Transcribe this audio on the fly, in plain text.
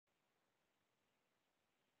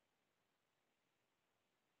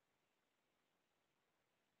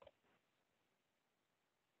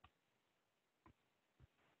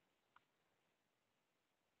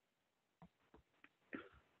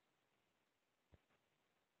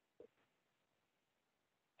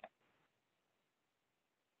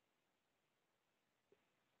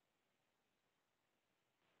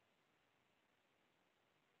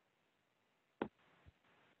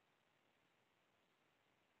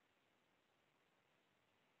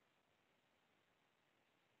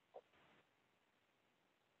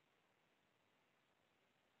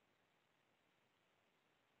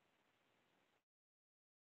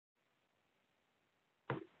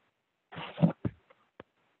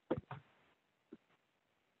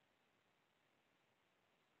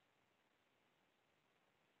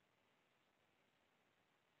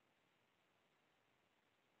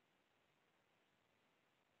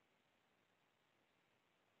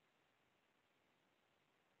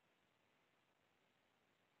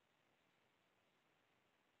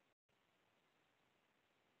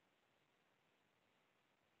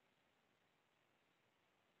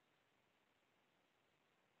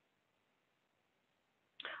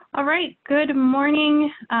All right, good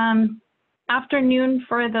morning, afternoon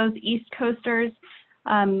for those East Coasters.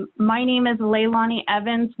 My name is Leilani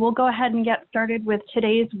Evans. We'll go ahead and get started with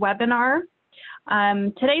today's webinar.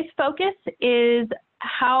 Today's focus is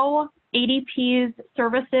how ADP's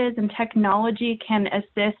services and technology can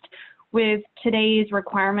assist with today's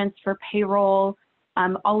requirements for payroll,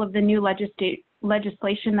 all of the new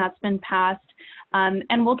legislation that's been passed.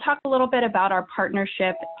 And we'll talk a little bit about our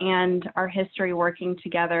partnership and our history working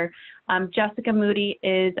together. Jessica Moody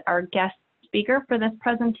is our guest speaker for this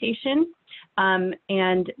presentation,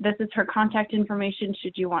 and this is her contact information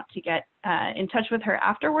should you want to get in touch with her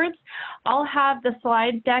afterwards. I'll have the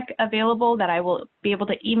slide deck available that I will be able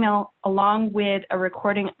to email along with a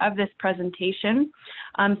recording of this presentation.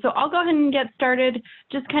 So I'll go ahead and get started,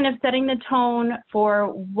 just kind of setting the tone for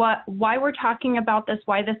why we're talking about this,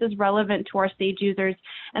 why this is relevant to our Sage users,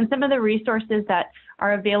 and some of the resources that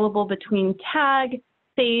are available between TAG,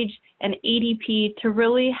 Sage, and ADP to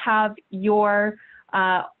really have your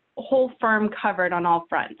whole firm covered on all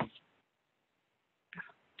fronts.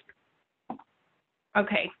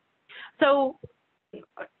 Okay, so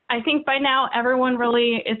I think by now everyone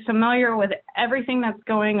really is familiar with everything that's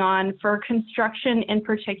going on for construction in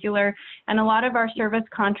particular, and a lot of our service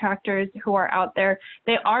contractors who are out there,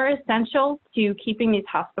 they are essential to keeping these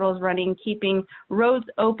hospitals running, keeping roads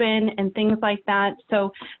open and things like that.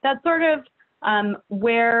 So that's sort of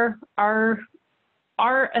where our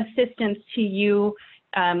assistance to you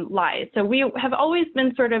lies. So we have always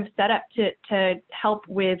been sort of set up to help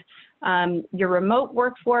with your remote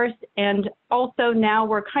workforce, and also now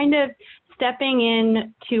we're kind of stepping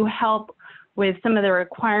in to help with some of the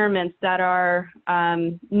requirements that are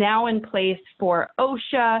now in place for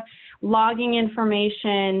OSHA, logging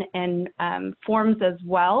information, and forms as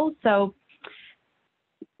well. So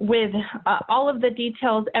with all of the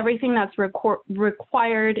details, everything that's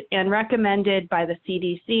required and recommended by the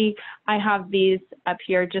CDC, I have these up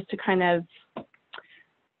here just to kind of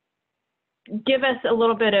give us a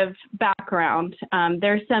little bit of background.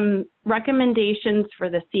 There's some recommendations for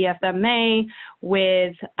the CFMA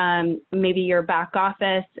with maybe your back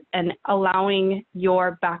office and allowing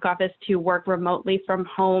your back office to work remotely from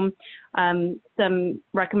home. Some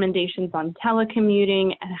recommendations on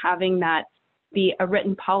telecommuting and having that be a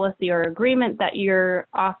written policy or agreement that you're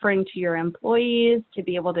offering to your employees to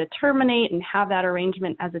be able to terminate and have that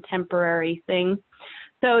arrangement as a temporary thing.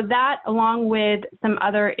 So that, along with some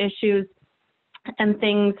other issues and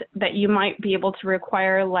things that you might be able to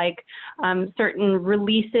require, like certain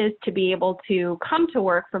releases to be able to come to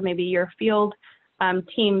work for maybe your field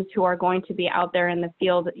teams who are going to be out there in the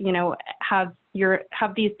field. You know, have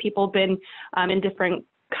these people been in different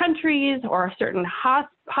countries or certain hot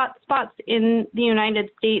spots in the United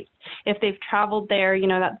States? If they've traveled there, you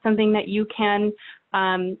know, that's something that you can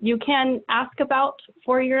ask about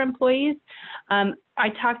for your employees. I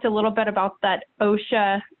talked a little bit about that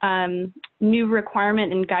OSHA new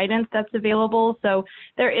requirement and guidance that's available. So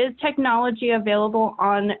there is technology available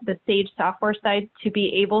on the Sage software side to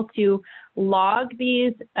be able to log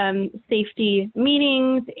these safety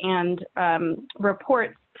meetings and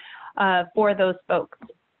reports for those folks.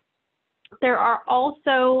 There are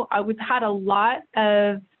also, we've had a lot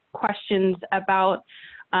of questions about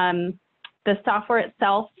the software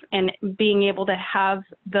itself and being able to have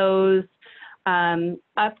those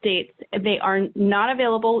updates. They are not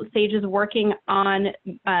available. Sage is working on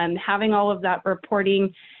having all of that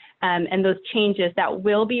reporting and those changes that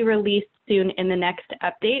will be released soon in the next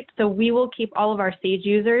update. So we will keep all of our Sage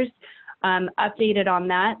users updated on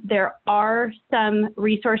that. There are some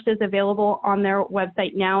resources available on their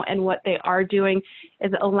website now, and what they are doing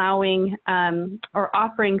is allowing or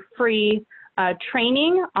offering free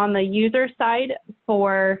training on the user side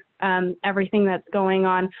for everything that's going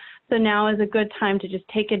on. So now is a good time to just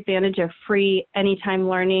take advantage of free anytime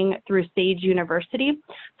learning through Sage University.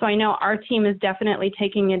 So I know our team is definitely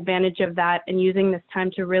taking advantage of that and using this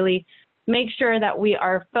time to really make sure that we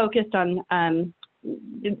are focused on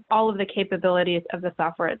all of the capabilities of the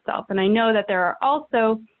software itself. And I know that there are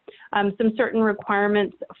also some certain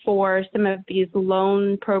requirements for some of these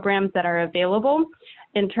loan programs that are available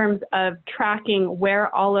in terms of tracking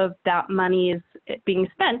where all of that money is being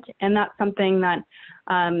spent. And that's something that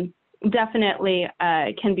definitely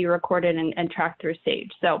can be recorded and tracked through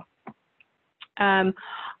Sage. So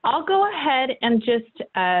I'll go ahead and just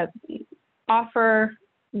offer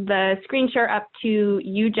the screen share up to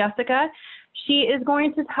you, Jessica. She is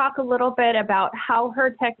going to talk a little bit about how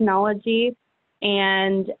her technology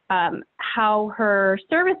and how her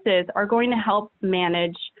services are going to help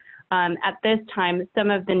manage at this time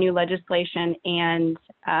some of the new legislation and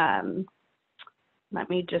let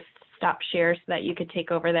me just stop share so that you could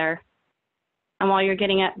take over there. And while you're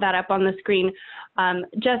getting that up on the screen,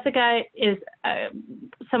 Jessica is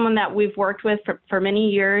someone that we've worked with for many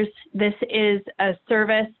years. This is a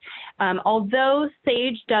service. Although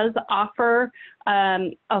Sage does offer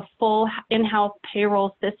a full in-house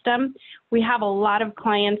payroll system, we have a lot of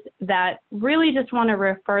clients that really just want to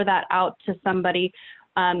refer that out to somebody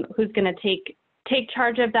who's going to take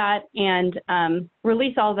charge of that and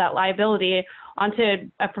release all of that liability onto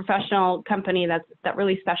a professional company that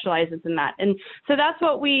really specializes in that. And so that's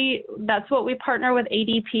what we partner with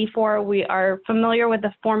ADP for. We are familiar with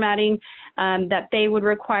the formatting that they would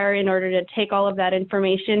require in order to take all of that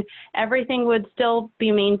information. Everything would still be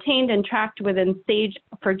maintained and tracked within Sage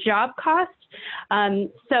for job cost.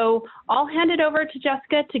 So I'll hand it over to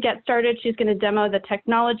Jessica to get started. She's going to demo the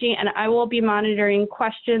technology, and I will be monitoring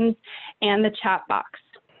questions and the chat box.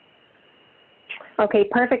 Okay,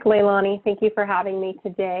 perfect, Leilani. Thank you for having me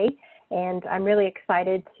today. And I'm really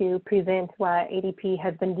excited to present what ADP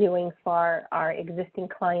has been doing for our existing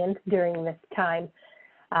clients during this time.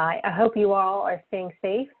 I hope you all are staying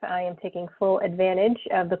safe. I am taking full advantage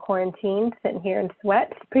of the quarantine, sitting here in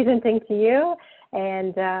sweat, presenting to you.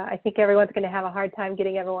 And I think everyone's going to have a hard time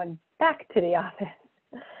getting everyone back to the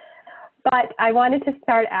office. But I wanted to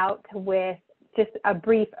start out with just a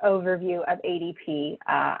brief overview of ADP.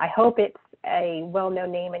 I hope it's a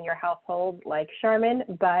well-known name in your household like Charmin,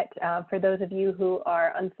 but for those of you who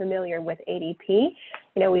are unfamiliar with ADP,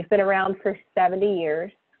 we've been around for 70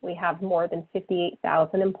 years. We have more than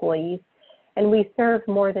 58,000 employees, and we serve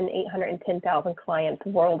more than 810,000 clients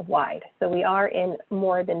worldwide. So we are in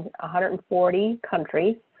more than 140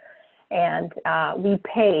 countries, and we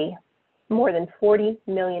pay more than 40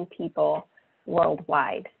 million people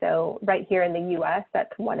worldwide. So right here in the U.S.,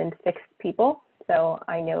 that's 1 in 6 people. So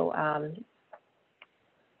I know,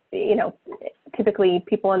 typically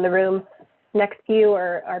people in the room next to you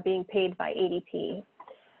are being paid by ADP.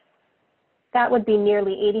 That would be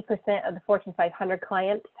nearly 80% of the Fortune 500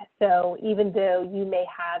 clients. So even though you may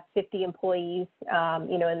have 50 employees,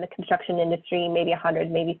 in the construction industry, maybe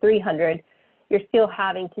 100, maybe 300, you're still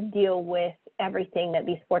having to deal with everything that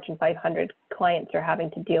these Fortune 500 clients are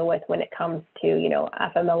having to deal with when it comes to,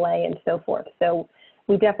 FMLA and so forth. So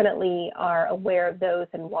we definitely are aware of those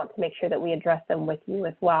and want to make sure that we address them with you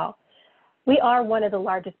as well. We are one of the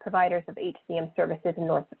largest providers of HCM services in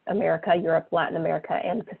North America, Europe, Latin America,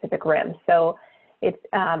 and Pacific Rim. So it's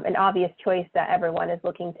an obvious choice that everyone is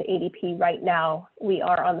looking to ADP right now. We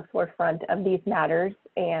are on the forefront of these matters,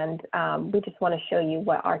 and we just want to show you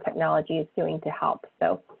what our technology is doing to help.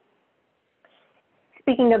 So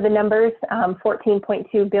speaking of the numbers,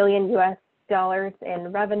 14.2 billion US dollars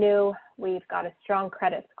in revenue. We've got a strong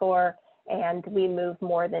credit score, and we move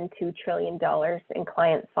more than $2 trillion in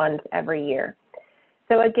client funds every year.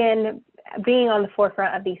 So again, being on the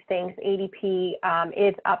forefront of these things, ADP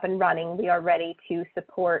is up and running. We are ready to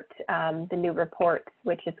support the new reports,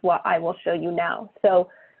 which is what I will show you now. So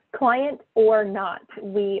client or not,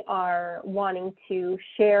 we are wanting to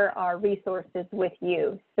share our resources with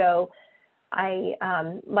you. So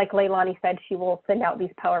like Leilani said, she will send out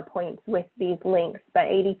these PowerPoints with these links, but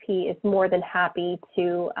ADP is more than happy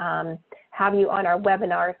to have you on our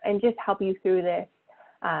webinars and just help you through this.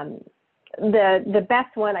 The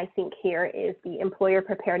best one I think here is the Employer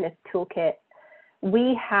Preparedness Toolkit.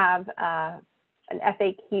 We have an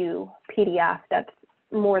FAQ PDF that's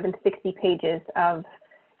more than 60 pages of,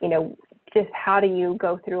 just how do you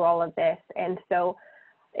go through all of this. And so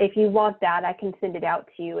if you want that, I can send it out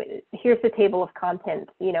to you. Here's the table of contents.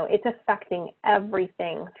 It's affecting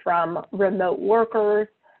everything from remote workers,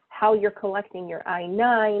 how you're collecting your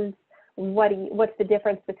I-9s, what's the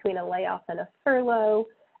difference between a layoff and a furlough,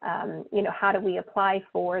 how do we apply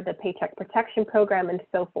for the Paycheck Protection Program, and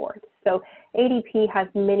so forth. So ADP has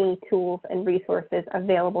many tools and resources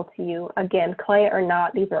available to you. Again, client or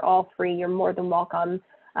not, these are all free. You're more than welcome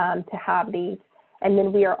to have these. And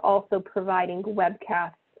then we are also providing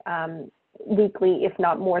webcasts weekly, if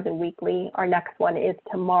not more than weekly. Our next one is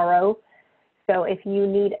tomorrow. So if you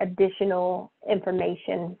need additional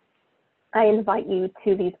information, I invite you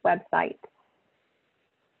to these websites.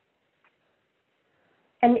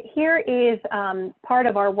 And here is part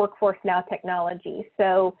of our Workforce Now technology.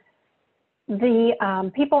 So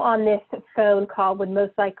the people on this phone call would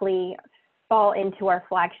most likely fall into our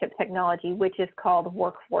flagship technology, which is called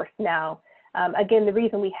Workforce Now. Again, the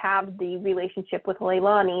reason we have the relationship with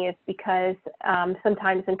Leilani is because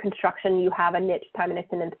sometimes in construction you have a niche time and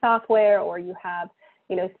attendance software, or you have,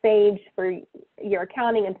 Sage for your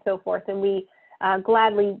accounting and so forth, and we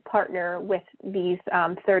gladly partner with these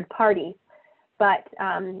third parties. But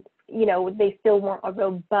you know, they still want a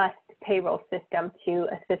robust payroll system to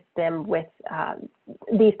assist them with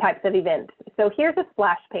these types of events. So here's a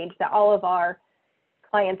splash page that all of our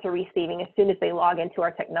clients are receiving as soon as they log into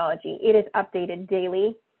our technology. It is updated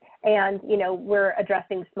daily, and you know, we're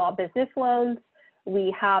addressing small business loans.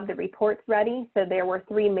 We have the reports ready. So there were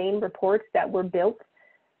 3 main reports that were built.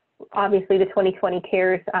 Obviously, the 2020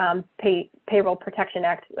 CARES Payroll Protection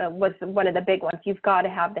Act was one of the big ones. You've got to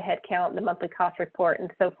have the head count, the monthly cost report,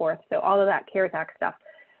 and so forth. So all of that CARES Act stuff.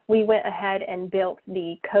 We went ahead and built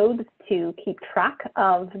the codes to keep track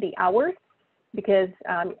of the hours, because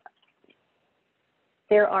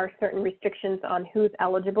there are certain restrictions on who's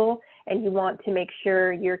eligible, and you want to make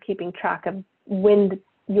sure you're keeping track of when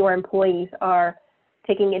your employees are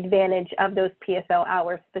taking advantage of those PSL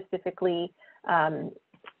hours, specifically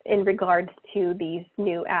in regards to these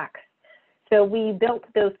new acts. So we built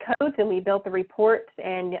those codes and we built the reports,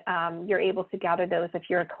 and you're able to gather those if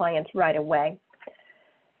you're a client right away.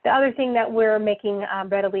 The other thing that we're making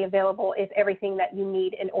readily available is everything that you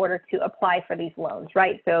need in order to apply for these loans,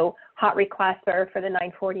 right? So hot requests are for the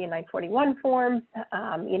 940 and 941 forms,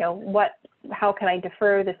 you know, how can I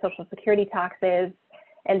defer the Social Security taxes,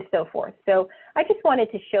 and so forth. So I just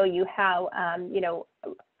wanted to show you how, you know,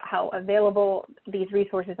 how available these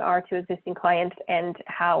resources are to existing clients, and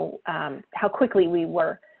how quickly we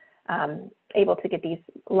were able to get these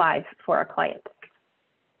live for our clients.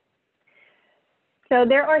 So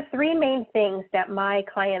there are 3 main things that my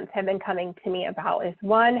clients have been coming to me about. Is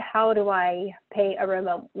 1, how do I pay a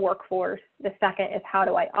remote workforce? The second is, how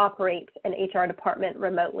do I operate an HR department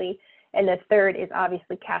remotely? And the third is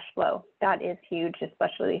obviously cash flow. That is huge,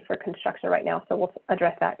 especially for construction right now. So we'll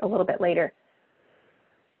address that a little bit later.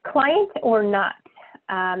 Client or not,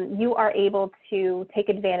 you are able to take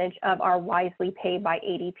advantage of our Wisely Pay by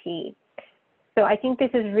ADP. So I think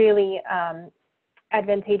this is really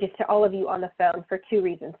advantageous to all of you on the phone for 2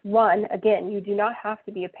 reasons. 1, again, you do not have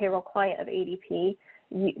to be a payroll client of ADP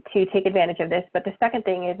to take advantage of this. But the second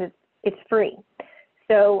thing is it's free.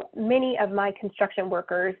 So many of my construction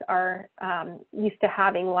workers are used to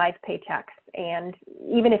having live paychecks, and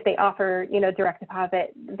even if they offer, you know, direct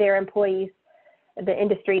deposit, their employees, the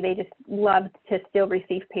industry, they just love to still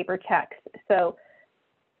receive paper checks. So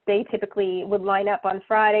they typically would line up on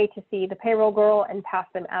Friday to see the payroll girl and pass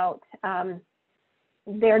them out.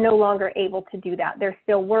 They're no longer able to do that. They're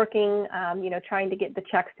still working, you know, trying to get the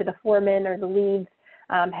checks to the foreman or the leads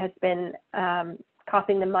has been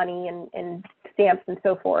costing them money and stamps and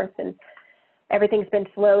so forth. And everything's been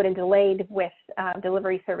slowed and delayed with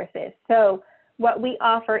delivery services. So what we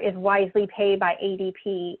offer is Wisely Pay by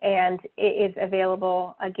ADP, and it is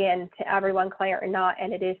available, again, to everyone, client or not,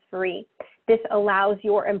 and it is free. This allows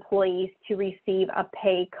your employees to receive a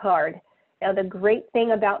pay card. Now, the great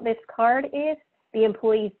thing about this card is the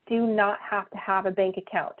employees do not have to have a bank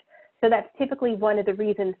account. So that's typically one of the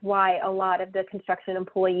reasons why a lot of the construction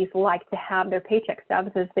employees like to have their paycheck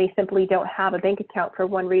stubs, is they simply don't have a bank account for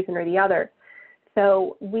one reason or the other.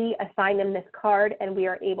 So we assign them this card, and we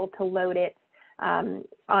are able to load it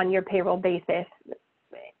on your payroll basis.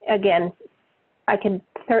 Again, I can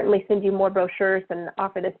certainly send you more brochures and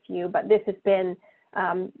offer this to you, but this has been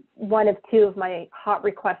one of 2 of my hot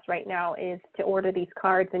requests right now, is to order these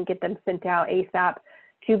cards and get them sent out ASAP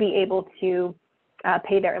to be able to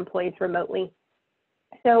pay their employees remotely.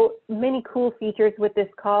 So many cool features with this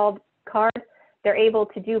card. They're able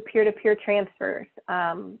to do peer-to-peer transfers,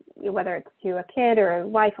 whether it's to a kid or a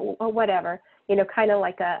wife or whatever, you know, kind of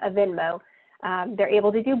like a Venmo. They're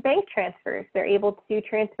able to do bank transfers. They're able to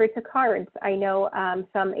transfer to cards. I know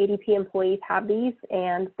some ADP employees have these,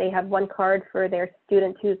 and they have one card for their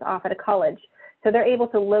student who's off at a college. So they're able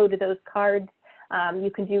to load those cards.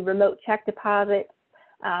 You can do remote check deposits,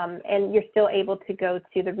 and you're still able to go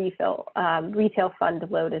to the retail fund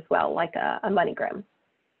load as well, like a MoneyGram.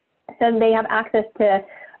 So they have access to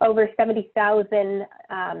over 70,000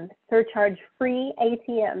 surcharge-free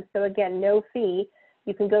ATMs. So again, no fee.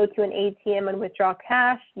 You can go to an ATM and withdraw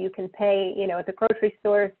cash. You can pay, you know, at the grocery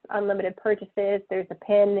stores, unlimited purchases. There's a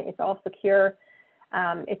PIN. It's all secure.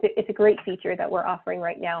 It's a great feature that we're offering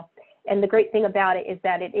right now. And the great thing about it is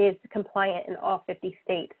that it is compliant in all 50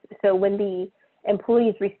 states. So when the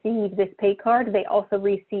employees receive this pay card, they also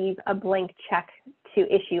receive a blank check to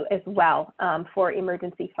issue as well for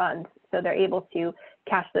emergency funds. So they're able to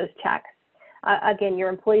cash those checks. Again, your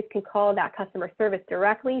employees can call that customer service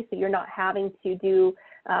directly, so you're not having to do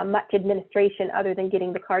much administration other than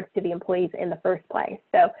getting the cards to the employees in the first place.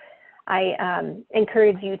 So I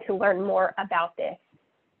encourage you to learn more about this.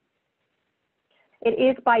 It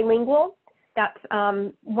is bilingual, That's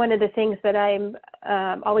one of the things that I'm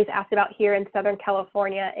always asked about here in Southern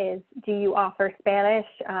California is, do you offer Spanish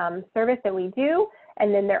service? And we do.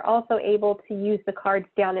 And then they're also able to use the cards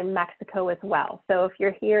down in Mexico as well. So if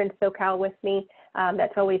you're here in SoCal with me,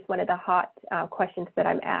 that's always one of the hot questions that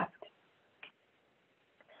I'm asked.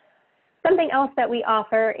 Something else that we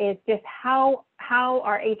offer is just how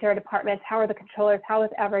our HR departments, how are the controllers, how is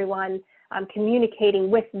everyone communicating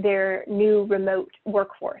with their new remote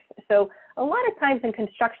workforce. So a lot of times in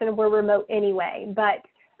construction, we're remote anyway, but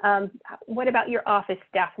what about your office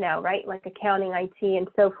staff now, right? Like accounting, IT, and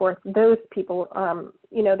so forth. Those people,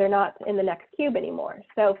 you know, they're not in the next cube anymore.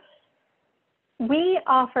 So we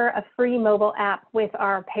offer a free mobile app with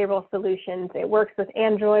our payroll solutions. It works with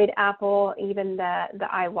Android, Apple, even the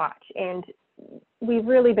iWatch. And we've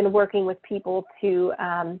really been working with people to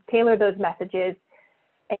tailor those messages.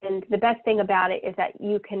 And the best thing about it is that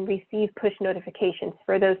you can receive push notifications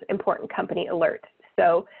for those important company alerts.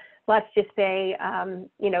 So let's just say,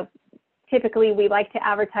 you know, typically we like to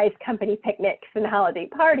advertise company picnics and holiday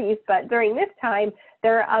parties, but during this time,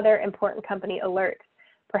 there are other important company alerts.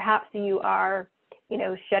 Perhaps you are, you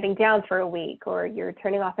know, shutting down for a week, or you're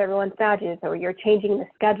turning off everyone's badges, or you're changing the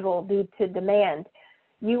schedule due to demand.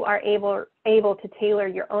 You are able to tailor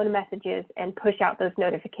your own messages and push out those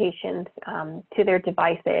notifications to their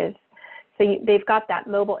devices. So they've got that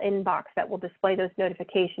mobile inbox that will display those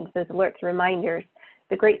notifications, those alerts, reminders.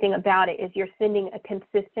 The great thing about it is you're sending a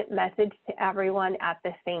consistent message to everyone at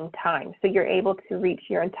the same time. So you're able to reach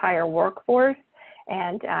your entire workforce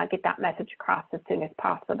and get that message across as soon as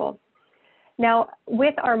possible. Now,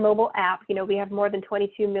 with our mobile app, you know, we have more than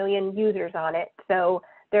 22 million users on it. So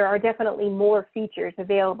there are definitely more features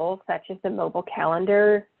available, such as the mobile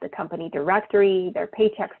calendar, the company directory, their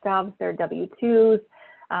paycheck stubs, their W-2s.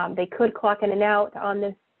 They could clock in and out on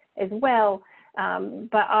this as well.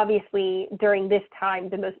 But obviously, during this time,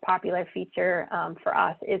 the most popular feature for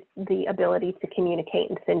us is the ability to communicate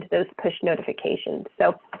and send those push notifications.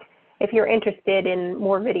 So if you're interested in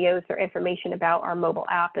more videos or information about our mobile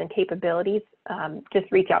app and capabilities, just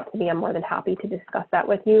reach out to me. I'm more than happy to discuss that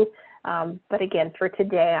with you. But again, for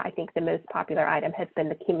today, I think the most popular item has been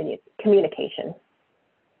the communication.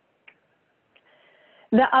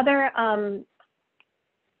 The other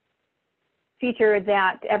feature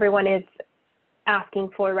that everyone is asking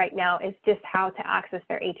for right now is just how to access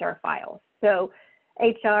their HR files. So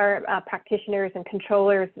HR practitioners and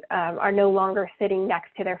controllers are no longer sitting next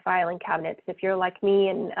to their filing cabinets. If you're like me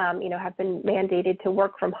and you know, have been mandated to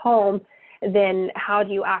work from home, then how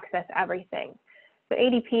do you access everything? So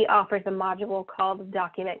ADP offers a module called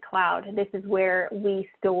Document Cloud. This is where we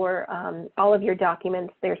store all of your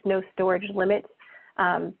documents. There's no storage limits,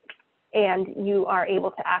 and you are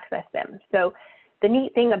able to access them. So the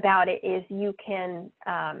neat thing about it is you can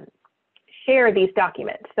share these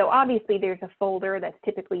documents. So obviously there's a folder that's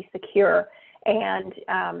typically secure, and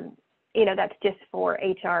you know, that's just for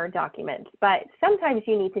HR documents. But sometimes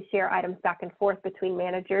you need to share items back and forth between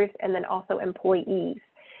managers and then also employees.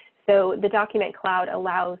 So the Document Cloud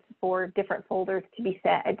allows for different folders to be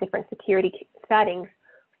set at different security settings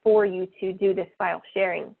for you to do this file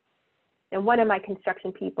sharing. And one of my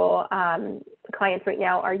construction people, clients right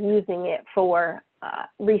now, are using it for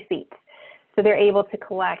receipts. So they're able to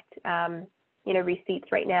collect, you know,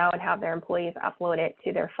 receipts right now and have their employees upload it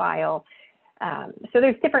to their file. So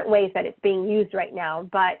there's different ways that it's being used right now,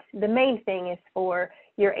 but the main thing is for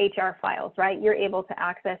your HR files, right? You're able to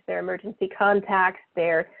access their emergency contacts,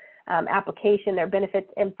 their application, their benefits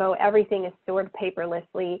info. Everything is stored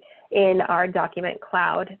paperlessly in our Document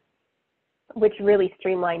Cloud, which really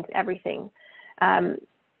streamlines everything,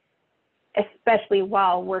 especially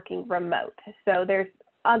while working remote. So there's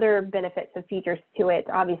other benefits and features to it,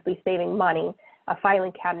 obviously saving money. A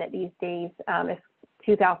filing cabinet these days is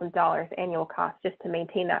 $2,000 annual cost just to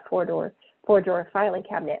maintain that four-drawer filing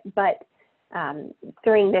cabinet. But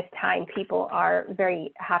during this time, people are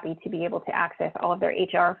very happy to be able to access all of their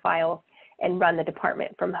HR files and run the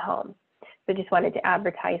department from home. So just wanted to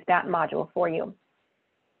advertise that module for you.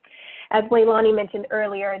 As Leilani mentioned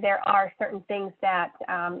earlier, there are certain things that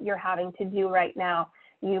you're having to do right now.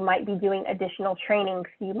 You might be doing additional trainings.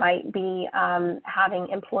 You might be having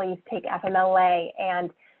employees take FMLA. And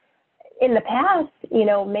in the past, you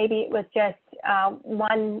know, maybe it was just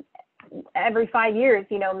one every 5 years,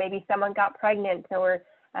 you know, maybe someone got pregnant or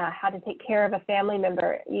had to take care of a family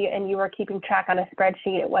member, and you were keeping track on a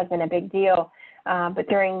spreadsheet. It wasn't a big deal. But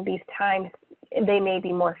during these times, they may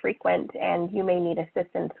be more frequent, and you may need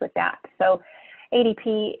assistance with that. So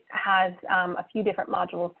ADP has a few different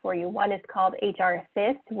modules for you. One is called HR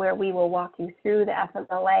Assist, where we will walk you through the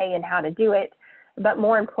FMLA and how to do it. but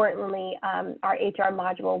more importantly, our HR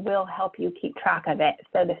module will help you keep track of it.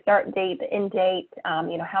 So the start date, the end date,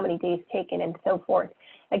 how many days taken, and so forth.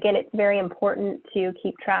 Again, it's very important to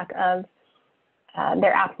keep track of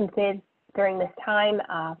their absences during this time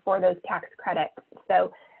for those tax credits.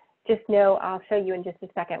 So just know, I'll show you in just a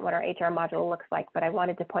second what our HR module looks like, but I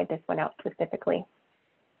wanted to point this one out specifically.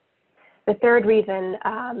 The third reason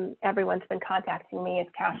everyone's been contacting me is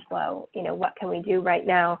cash flow. What can we do right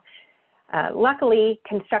now? Luckily,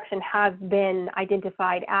 construction has been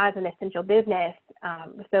identified as an essential business.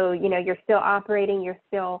 So, you're still operating, you're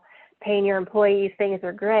still paying your employees, things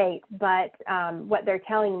are great, but what they're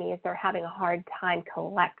telling me is they're having a hard time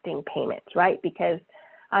collecting payments, right? Because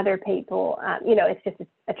other people, it's just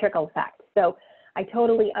a trickle effect. So I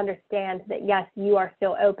totally understand that, yes, you are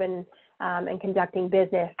still open and conducting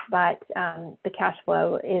business, but the cash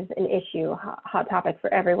flow is an issue, hot topic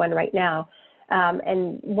for everyone right now.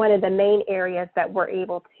 And one of the main areas that we're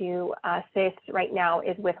able to assist right now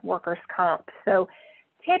is with workers' comp. So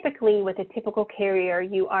typically with a typical carrier,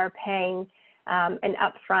 you are paying an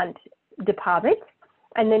upfront deposit,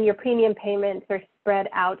 and then your premium payments are spread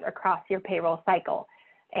out across your payroll cycle.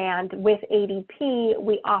 And with ADP,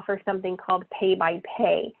 we offer something called pay by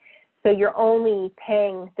pay. So you're only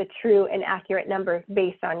paying the true and accurate numbers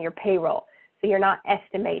based on your payroll. So you're not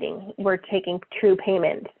estimating, we're taking true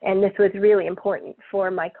payments. And this was really important for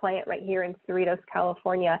my client right here in Cerritos,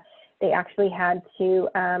 California. They actually had to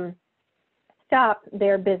stop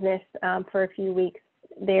their business for a few weeks,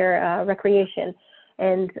 their recreation,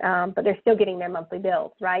 but they're still getting their monthly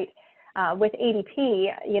bills, right? With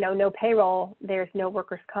ADP, no payroll, there's no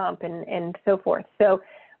workers' comp and so forth. So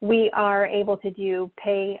we are able to do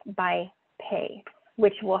pay by pay,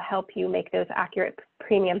 which will help you make those accurate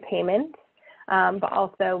premium payments. But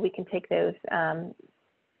also we can take those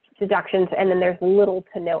deductions, and then there's little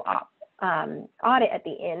to no audit at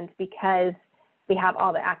the end because we have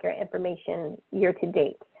all the accurate information year to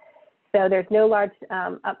date. So there's no large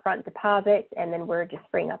upfront deposit, and then we're just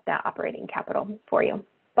freeing up that operating capital for you.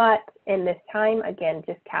 But in this time, again,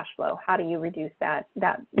 just cash flow. How do you reduce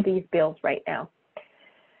these bills right now?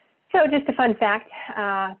 So just a fun fact,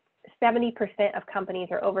 70% of companies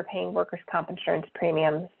are overpaying workers' comp insurance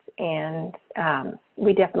premiums, and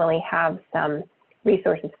we definitely have some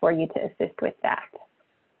resources for you to assist with that.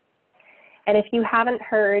 And if you haven't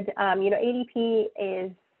heard,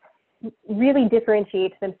 ADP really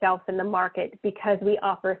differentiates themselves in the market because we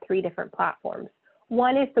offer 3 different platforms.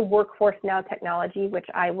 One is the Workforce Now technology, which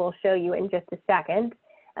I will show you in just a second.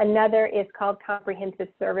 Another is called Comprehensive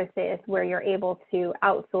Services, where you're able to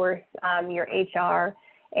outsource your HR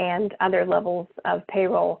and other levels of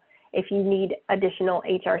payroll if you need additional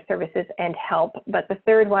HR services and help. But the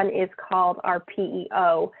third one is called our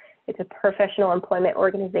PEO. It's a professional employment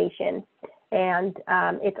organization, and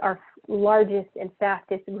it's our largest and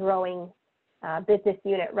fastest growing business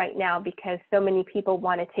unit right now because so many people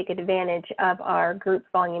want to take advantage of our group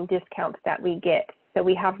volume discounts that we get. So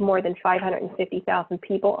we have more than 550,000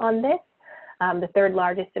 people on this, the 3rd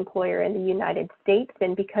largest employer in the United States.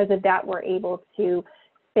 And because of that, we're able to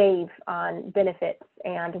save on benefits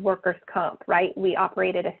and workers' comp, right? We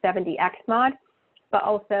operate at a 70X mod, but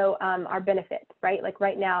also our benefits, right? Like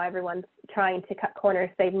right now, everyone's trying to cut corners,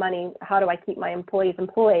 save money. How do I keep my employees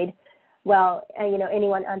employed? Well,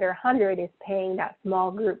 anyone under 100 is paying that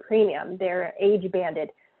small group premium. They're age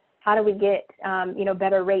banded. How do we get,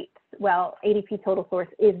 better rates? Well, ADP Total Source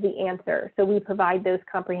is the answer. So we provide those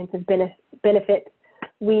comprehensive benefits.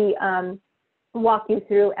 We walk you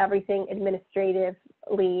through everything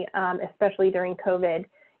administratively, especially during COVID.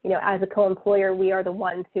 As a co-employer, we are the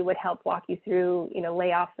ones who would help walk you through,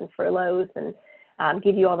 layoffs and furloughs and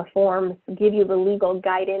give you all the forms, give you the legal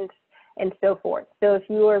guidance, and so forth. So if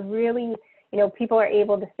you are really, people are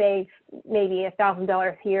able to save maybe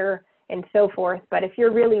 $1,000 here and so forth, but if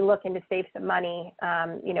you're really looking to save some money,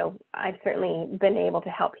 I've certainly been able to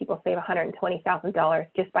help people save $120,000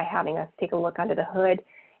 just by having us take a look under the hood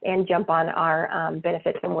and jump on our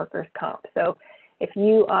benefits and workers' comp. So if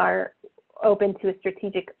you are open to a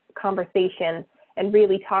strategic conversation and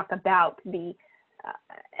really talk about the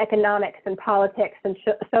economics and politics and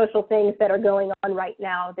social things that are going on right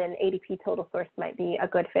now, then ADP Total Source might be a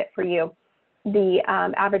good fit for you. The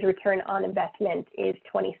average return on investment is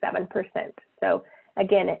 27%. So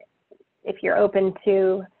again, if you're open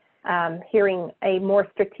to hearing a more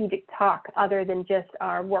strategic talk other than just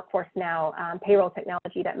our Workforce Now payroll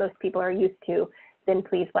technology that most people are used to, then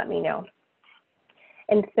please let me know.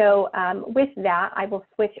 And so with that, I will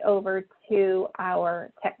switch over to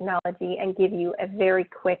our technology and give you a very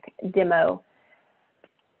quick demo.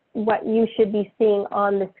 what you should be seeing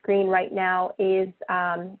on the screen right now is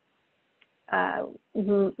my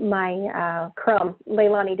Chrome.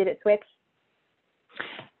 Leilani, did it switch?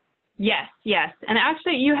 Yes, yes. And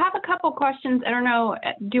actually, you have a couple questions. I don't know.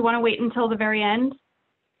 Do you want to wait until the very end?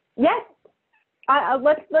 Yes.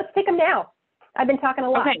 Let's take them now. I've been talking a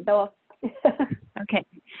lot. Okay. So. Okay.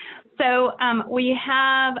 So we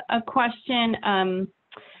have a question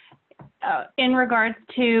in regards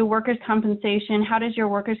to workers' compensation. How does your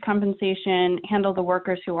workers' compensation handle the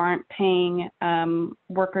workers who aren't paying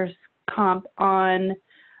workers' comp on,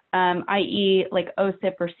 i.e., like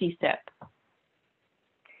OSIP or CSIP?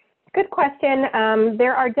 Good question.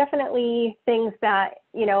 There are definitely things that,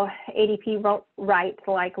 ADP won't write,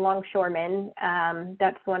 like longshoremen.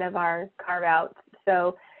 That's one of our carve-outs.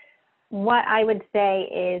 So what I would say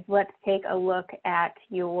is let's take a look at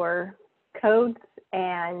your codes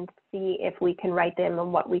and see if we can write them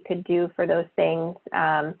and what we could do for those things.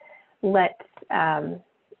 Let's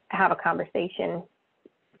have a conversation.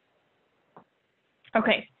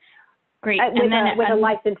 Okay. Great. With a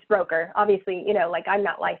licensed broker. Obviously, like I'm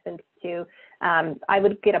not licensed to, I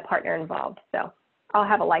would get a partner involved. So I'll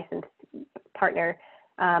have a licensed partner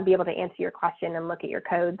be able to answer your question and look at your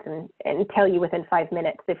codes and tell you within 5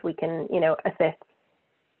 minutes if we can, assist.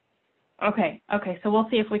 Okay. Okay. So we'll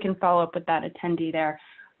see if we can follow up with that attendee there.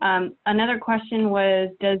 Another question was,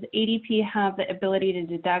 does ADP have the ability to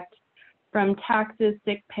deduct from taxes,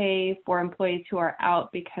 sick pay for employees who are out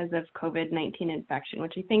because of COVID-19 infection,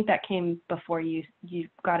 which I think that came before you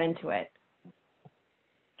got into it.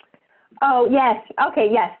 Oh, yes. Okay,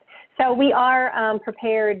 yes. So we are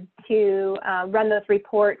prepared to run those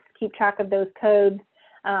reports, keep track of those codes,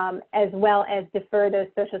 as well as defer those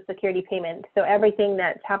Social Security payments. So everything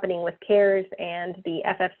that's happening with CARES and the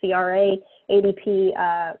FFCRA,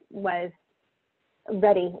 ADP was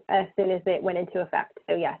ready as soon as it went into effect.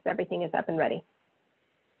 So yes, everything is up and ready.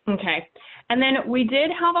 Okay. And then we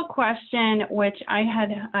did have a question which I had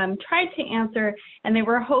tried to answer, and they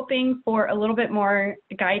were hoping for a little bit more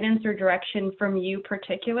guidance or direction from you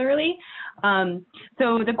particularly.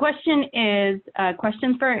 So the question is a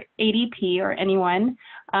question for ADP or anyone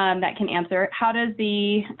that can answer. How does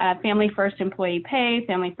the Family First Employee Pay,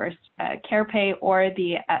 Family First Care Pay, or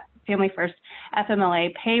the Family First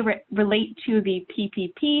FMLA pay relate to the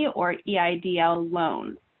PPP or EIDL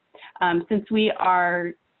loans? Since we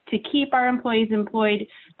are to keep our employees employed,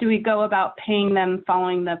 do we go about paying them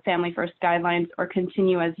following the Family First guidelines or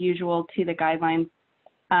continue as usual to the guidelines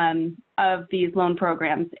of these loan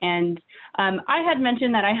programs? And I had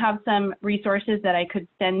mentioned that I have some resources that I could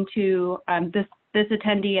send to this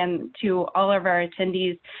attendee and to all of our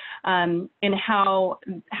attendees in how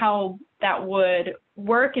that would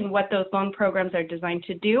work and what those loan programs are designed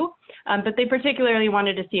to do. But they particularly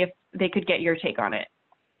wanted to see if they could get your take on it.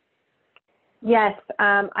 Yes,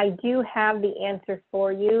 I do have the answer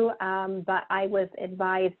for you, but I was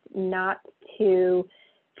advised not to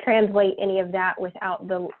translate any of that without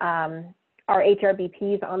our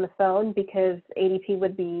HRBPs on the phone because ADP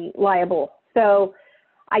would be liable. So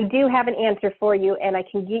I do have an answer for you, and I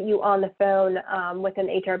can get you on the phone with an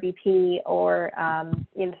HRBP or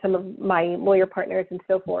some of my lawyer partners and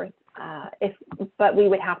so forth. But we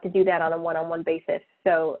would have to do that on a one-on-one basis.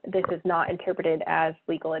 So this is not interpreted as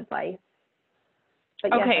legal advice.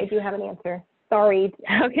 But yes, okay. I do have an answer. Sorry.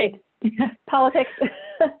 Okay. Politics.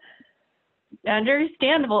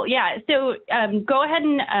 Understandable. Yeah. So go ahead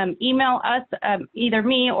and email us, either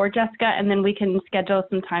me or Jessica, and then we can schedule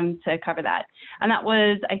some time to cover that. And that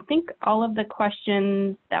was, I think, all of the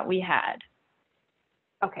questions that we had.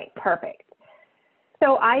 Okay, perfect.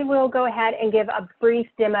 So I will go ahead and give a brief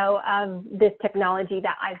demo of this technology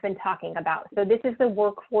that I've been talking about. So this is the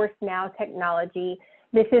Workforce Now technology.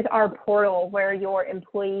 This is our portal where your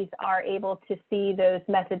employees are able to see those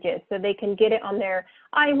messages. So they can get it on their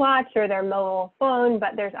iWatch or their mobile phone,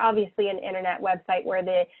 but there's obviously an internet website where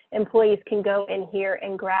the employees can go in here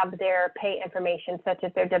and grab their pay information, such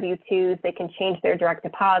as their W-2s. They can change their direct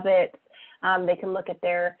deposits. They can look at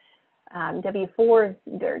their W-4s,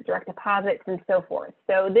 their direct deposits, and so forth.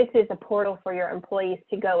 So this is a portal for your employees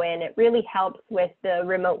to go in. It really helps with the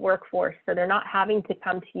remote workforce, so they're not having to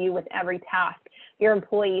come to you with every task. Your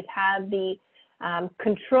employees have the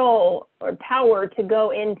control or power to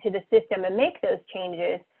go into the system and make those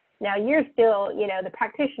changes. Now you're still, the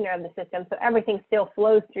practitioner of the system, so everything still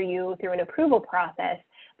flows through you through an approval process,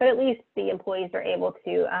 but at least the employees are able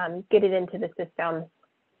to get it into the system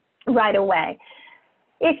right away.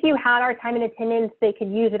 If you had our time and attendance, they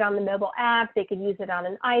could use it on the mobile app, they could use it on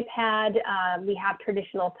an iPad. We have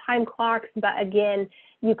traditional time clocks, but again,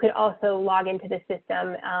 you could also log into the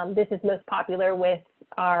system. This is most popular with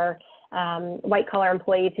our white collar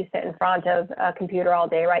employees who sit in front of a computer all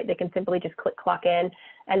day, right? They can simply just click clock in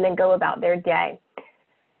and then go about their day.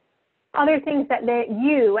 Other things that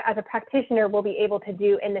you as a practitioner will be able to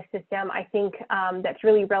do in the system, I think that's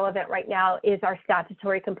really relevant right now, is our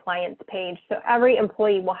statutory compliance page. So every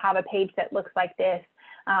employee will have a page that looks like this.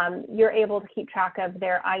 You're able to keep track of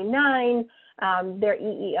their I-9, their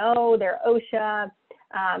EEO, their OSHA,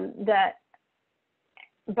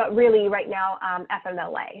 but really right now,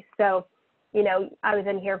 FMLA. So, you know, I was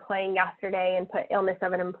in here playing yesterday and put illness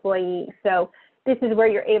of an employee. So this is where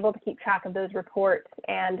you're able to keep track of those reports.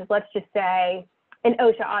 And let's just say an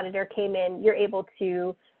OSHA auditor came in, you're able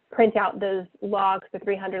to print out those logs, the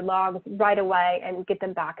 300 logs right away and get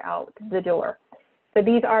them back out the door. So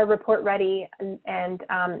these are report ready and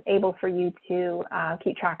able for you to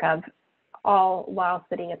keep track of, all while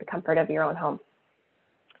sitting at the comfort of your own home.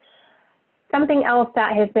 Something else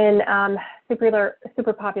that has been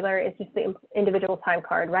super popular is just the individual time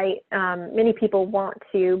card, right? Many people want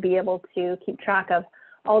to be able to keep track of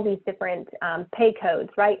all these different pay codes,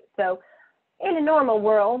 right? So in a normal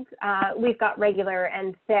world, we've got regular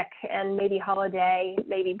and sick and maybe holiday,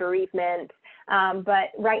 maybe bereavement. But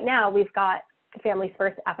right now we've got Families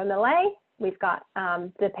First FMLA, we've got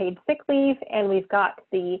the paid sick leave, and we've got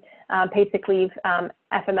the paid sick leave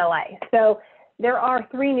FMLA. So there are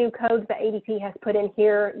 3 new codes that ADP has put in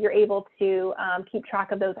here. You're able to keep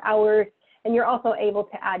track of those hours, and you're also able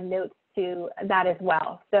to add notes to that as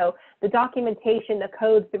well. So the documentation, the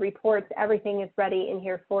codes, the reports, everything is ready in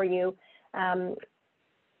here for you. In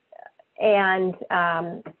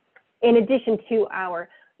addition to our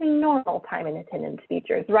normal time and attendance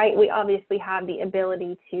features, right? We obviously have the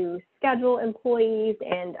ability to schedule employees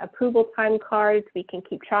and approval time cards. We can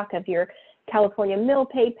keep track of your California mill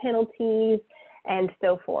pay penalties and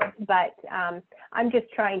so forth. But I'm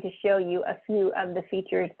just trying to show you a few of the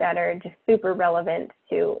features that are just super relevant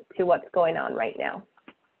to what's going on right now.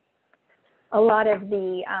 A lot of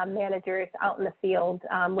the managers out in the field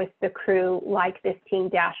with the crew like this team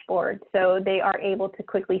dashboard. So they are able to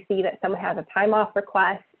quickly see that someone has a time off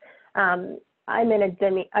request. I'm in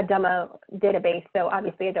a demo database, so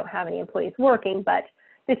obviously I don't have any employees working, but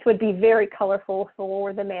this would be very colorful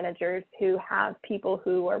for the managers who have people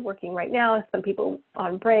who are working right now, some people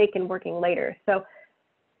on break and working later. So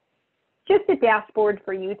just a dashboard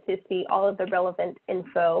for you to see all of the relevant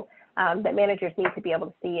info that managers need to be able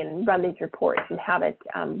to see and run these reports and have it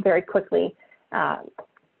very quickly at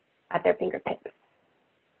their fingertips.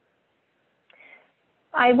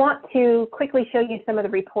 I want to quickly show you some of the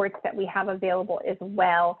reports that we have available as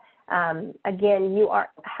well. Again, you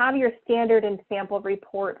have your standard and sample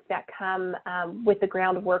reports that come with the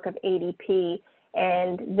groundwork of ADP,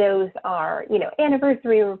 and those are, you know,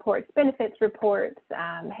 anniversary reports, benefits reports,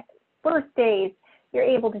 birthdays. You're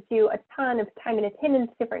able to do a ton of time and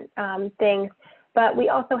attendance, different things, but we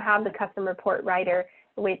also have the custom report writer,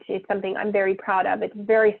 which is something I'm very proud of. It's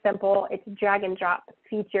very simple. It's a drag and drop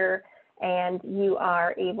feature, and you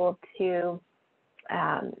are able to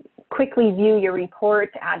quickly view your report,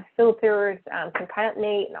 add filters,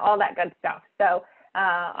 concatenate, and all that good stuff. So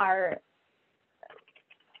our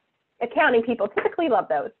accounting people typically love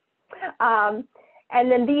those. And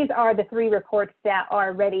then these are the 3 reports that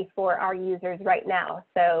are ready for our users right now.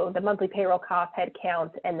 So the monthly payroll cost, head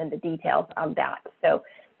count, and then the details of that. So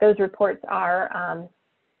those reports are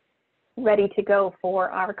ready to go for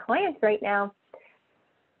our clients right now.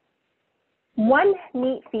 One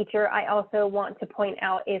neat feature I also want to point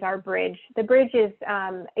out is our bridge. The bridge is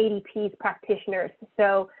ADP's practitioners.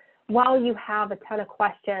 So while you have a ton of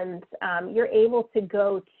questions, you're able to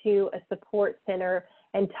go to a support center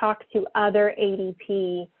and talk to other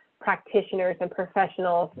ADP practitioners and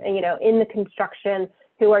professionals, you know, in the construction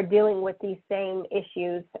who are dealing with these same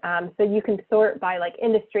issues. So you can sort by like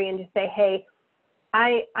industry and just say, hey,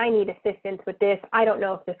 I need assistance with this. I don't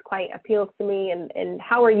know if this quite appeals to me, and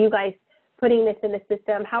how are you guys putting this in the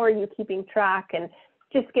system? How are you keeping track? And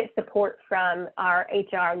just get support from our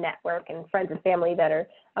HR network and friends and family that are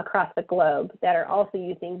across the globe that are also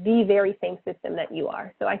using the very same system that you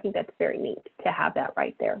are. So I think that's very neat to have that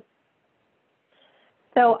right there.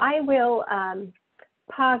 So I will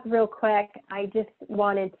pause real quick. I just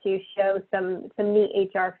wanted to show some neat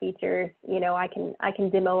HR features. You know, I can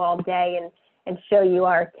demo all day and show you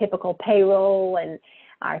our typical payroll and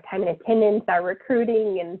our time and attendance, our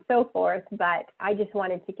recruiting, and so forth, but I just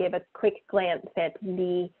wanted to give a quick glance at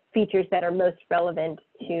the features that are most relevant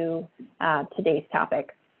to today's topic.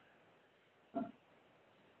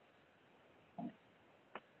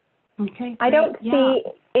 Okay, I don't see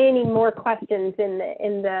any more questions in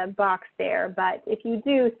the box there, but if you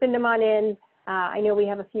do, send them on in. I know we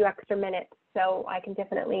have a few extra minutes, so I can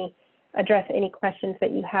definitely address any questions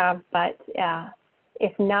that you have, but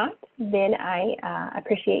if not, then I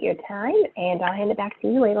appreciate your time, and I'll hand it back to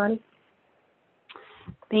you, Leilani.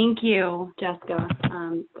 Thank you, Jessica.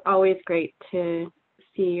 It's always great to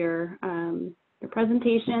see your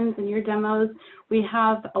presentations and your demos. We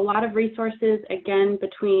have a lot of resources, again,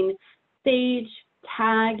 between Sage,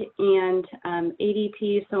 Tag, and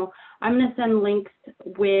ADP. So I'm going to send links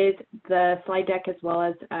with the slide deck as well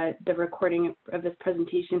as the recording of this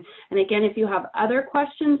presentation. And again, if you have other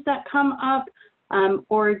questions that come up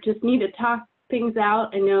or just need to talk things out,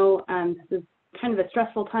 I know this is kind of a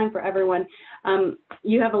stressful time for everyone.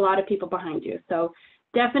 You have a lot of people behind you. So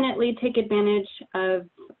definitely take advantage of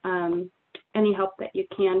any help that you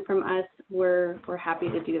can from us. We're happy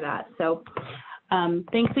to do that. So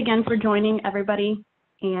thanks again for joining, everybody,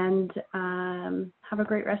 and have a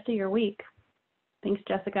great rest of your week. Thanks,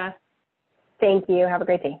 Jessica. Thank you. Have a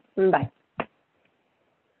great day. Bye.